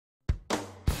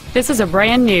This is a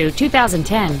brand new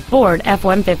 2010 Ford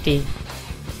F-150.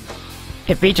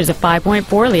 It features a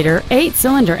 5.4-liter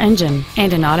 8-cylinder engine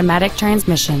and an automatic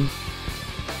transmission.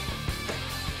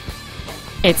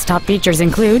 Its top features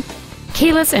include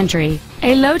keyless entry,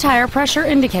 a low tire pressure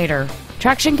indicator,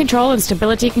 traction control and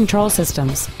stability control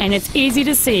systems, and it's easy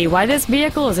to see why this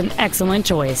vehicle is an excellent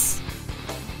choice.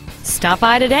 Stop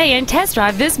by today and test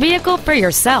drive this vehicle for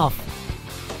yourself.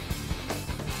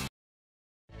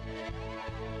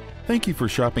 Thank you for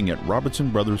shopping at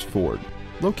Robinson Brothers Ford,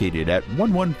 located at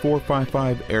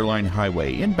 11455 Airline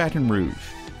Highway in Baton Rouge.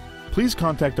 Please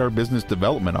contact our business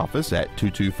development office at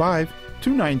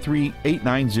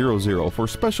 225-293-8900 for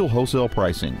special wholesale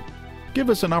pricing. Give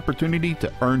us an opportunity to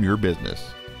earn your business.